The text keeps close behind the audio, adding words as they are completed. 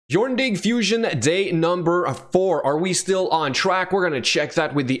Hurndig Fusion day number 4. Are we still on track? We're going to check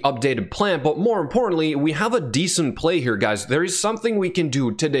that with the updated plan, but more importantly, we have a decent play here, guys. There is something we can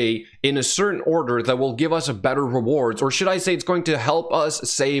do today in a certain order that will give us better rewards, or should I say it's going to help us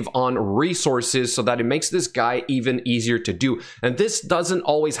save on resources so that it makes this guy even easier to do. And this doesn't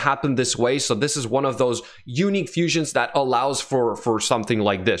always happen this way, so this is one of those unique fusions that allows for something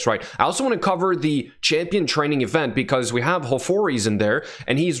like this, right? I also want to cover the champion training event because we have Hofori's in there,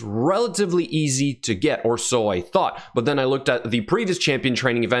 and he's relatively easy to get, or so I thought. But then I looked at the previous champion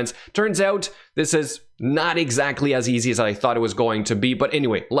training events. Turns out this is not exactly as easy as I thought it was going to be. But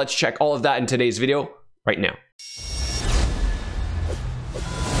anyway, let's check all of that in today's video right now.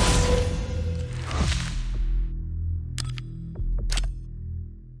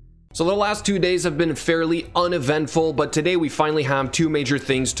 So the last 2 days have been fairly uneventful, but today we finally have two major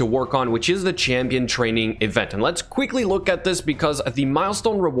things to work on, which is the champion training event. And let's quickly look at this because the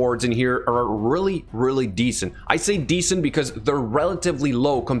milestone rewards in here are really decent. I say decent because they're relatively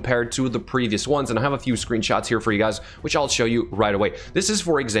low compared to the previous ones, and I have a few screenshots here for you guys, which I'll show you right away. This is,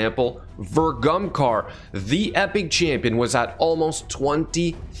 for example, Vergumkar. The epic champion was at almost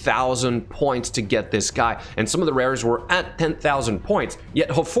 20,000 points to get this guy, and some of the rares were at 10,000 points, yet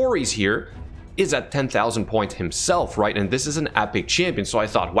Hofori's here is at 10,000 points himself, right? And this is an epic champion. So I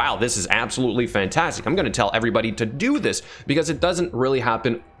thought, wow, this is absolutely fantastic. I'm going to tell everybody to do this because it doesn't really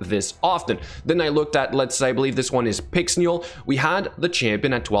happen this often. Then I looked at, let's say, I believe this one is Pixniel. We had the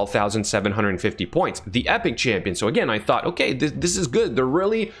champion at 12,750 points, the epic champion. So again, I thought, okay, this is good. They're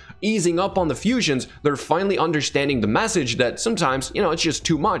really easing up on the fusions. They're finally understanding the message that sometimes, you know, it's just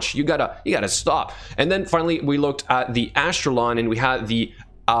too much. You gotta stop. And then finally, we looked at the Astrolon, and we had the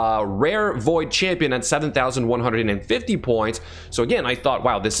rare void champion at 7,150 points. So again, I thought,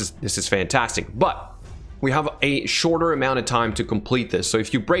 wow, this is fantastic. But we have a shorter amount of time to complete this. So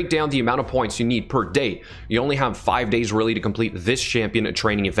if you break down the amount of points you need per day, you only have 5 days really to complete this champion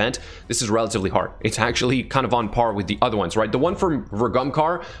training event. This is relatively hard. It's actually kind of on par with the other ones, right? The one from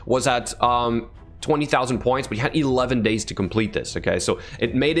Vergumkar was at 20,000 points, but you had 11 days to complete this. Okay, so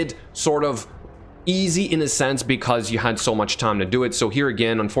it made it sort of easy in a sense because you had so much time to do it. So here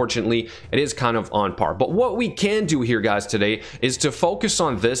again, unfortunately, it is kind of on par. But what we can do here, guys, today is to focus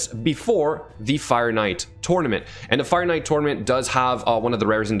on this before the Fire Night tournament. And the Fire Night tournament does have one of the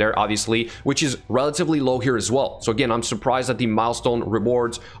rares in there, obviously, which is relatively low here as well. So again, I'm surprised that the milestone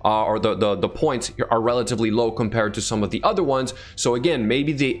rewards or the points are relatively low compared to some of the other ones. So again,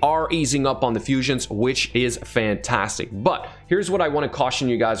 maybe they are easing up on the fusions, which is fantastic. But here's what I want to caution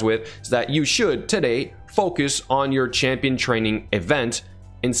you guys with, is that you should today focus on your champion training event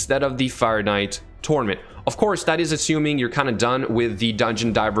instead of the Fire Night tournament. Of course, that is assuming you're kind of done with the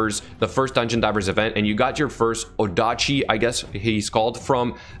Dungeon Divers, the first Dungeon Divers event, and you got your first Odachi, I guess he's called,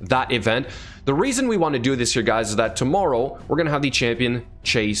 from that event. The reason we want to do this here, guys, is that tomorrow we're going to have the Champion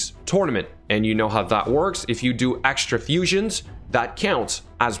Chase tournament. And you know how that works. If you do extra fusions, that counts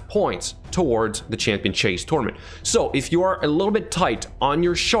as points towards the Champion Chase tournament. So if you are a little bit tight on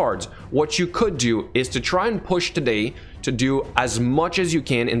your shards, what you could do is to try and push today to do as much as you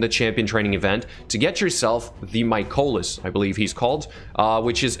can in the champion training event to get yourself the Mycolis, I believe he's called,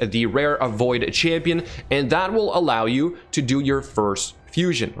 which is the rare avoid champion, and that will allow you to do your first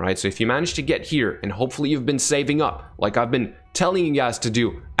fusion, right? So if you manage to get here, and hopefully you've been saving up, like I've been telling you guys to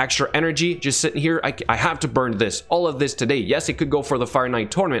do, extra energy, just sitting here, I have to burn this, all of this today. Yes, it could go for the Fire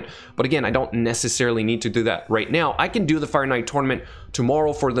Night tournament, but again, I don't necessarily need to do that right now. I can do the Fire Night tournament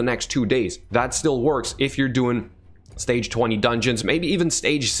tomorrow for the next 2 days. That still works if you're doing stage 20 dungeons, maybe even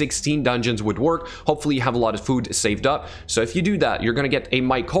stage 16 dungeons would work. Hopefully you have a lot of food saved up. So if you do that, you're going to get a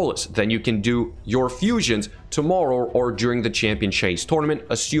Mycolis. Then you can do your fusions tomorrow or during the Champion Chase tournament,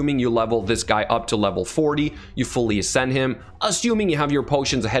 assuming you level this guy up to level 40, you fully ascend him. Assuming you have your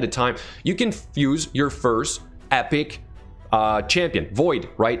potions ahead of time, you can fuse your first epic champion, Void,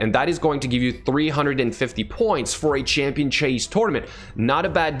 right? And that is going to give you 350 points for a Champion Chase tournament. Not a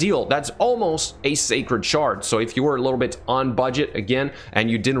bad deal. That's almost a Sacred Shard. So if you were a little bit on budget again,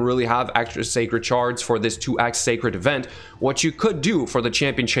 and you didn't really have extra Sacred Shards for this 2x Sacred event, what you could do for the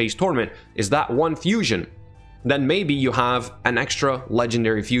Champion Chase tournament is that one fusion. Then maybe you have an extra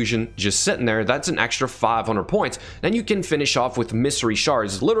legendary fusion just sitting there. That's an extra 500 points. Then you can finish off with mystery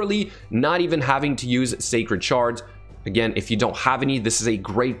shards, literally not even having to use Sacred Shards. Again, if you don't have any, this is a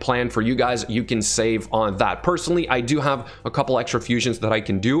great plan for you guys. You can save on that. Personally, I do have a couple extra fusions that I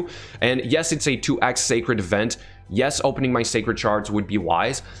can do. And yes, it's a 2x Sacred event. Yes, opening my Sacred Shards would be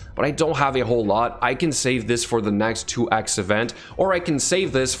wise, but I don't have a whole lot. I can save this for the next 2x event, or I can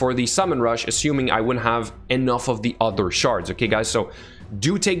save this for the Summon Rush, assuming I wouldn't have enough of the other shards. Okay, guys, so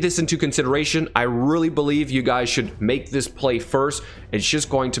do take this into consideration. I really believe you guys should make this play first. It's just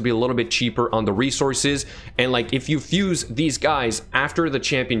going to be a little bit cheaper on the resources. And like, if you fuse these guys after the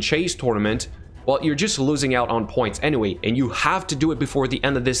champion chase tournament, well, you're just losing out on points anyway, and you have to do it before the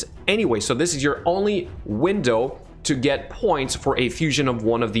end of this anyway. So this is your only window to get points for a fusion of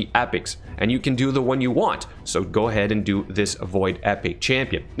one of the epics, and you can do the one you want. So go ahead and do this Void Epic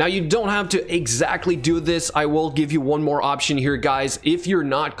Champion. Now, you don't have to exactly do this. I will give you one more option here, guys. If you're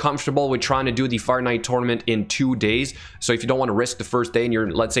not comfortable with trying to do the Fire Night tournament in 2 days, so if you don't want to risk the first day and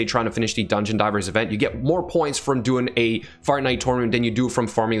you're, let's say, trying to finish the Dungeon Divers event, you get more points from doing a Fire Night tournament than you do from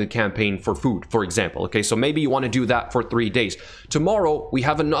farming the campaign for food, for example. Okay, so maybe you want to do that for 3 days. Tomorrow, we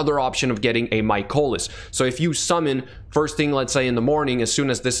have another option of getting a Mycolis. So if you summon first thing, let's say in the morning, as soon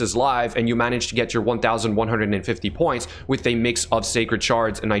as this is live, and you manage to get your 1,150 points with a mix of sacred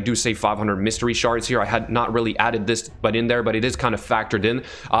shards, and I do say 500 mystery shards here. I had not really added this but in there, but it is kind of factored in.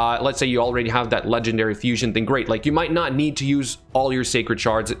 Let's say you already have that legendary fusion, then great. Like, you might not need to use all your sacred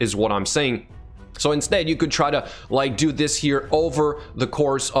shards is what I'm saying. So instead, you could try to like do this here over the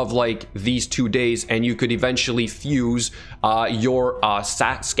course of like these 2 days, and you could eventually fuse your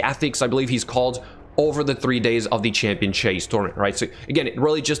Scathix, I believe he's called, over the 3 days of the champion chase tournament, right? So again, it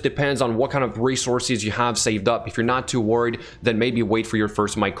really just depends on what kind of resources you have saved up. If you're not too worried, then maybe wait for your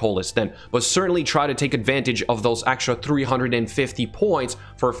first Mycolis then. But certainly try to take advantage of those extra 350 points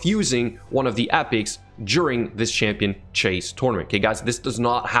for fusing one of the epics during this champion chase tournament. Okay, guys, this does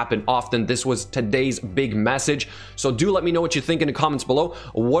not happen often. This was today's big message. So do let me know what you think in the comments below.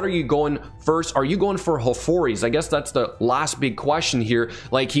 What are you going first? Are you going for Hoforis? I guess that's the last big question here.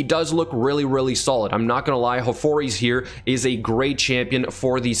 Like, he does look really, really solid. I'm not gonna lie, Hoforis here is a great champion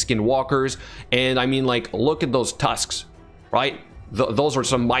for these skinwalkers. And I mean, like, look at those tusks, right? Those are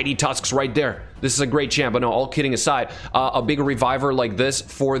some mighty tusks right there. This is a great champ, but no, all kidding aside, a big reviver like this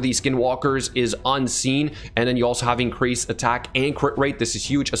for the skinwalkers is unseen, and then you also have increased attack and crit rate. This is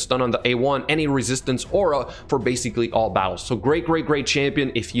huge. A stun on the A1, any resistance aura for basically all battles. So great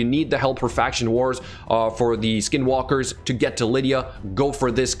champion. If you need the help for faction wars for the skinwalkers to get to Lydia, go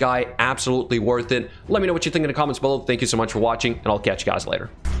for this guy. Absolutely worth it. Let me know what you think in the comments below. Thank you so much for watching, and I'll catch you guys later.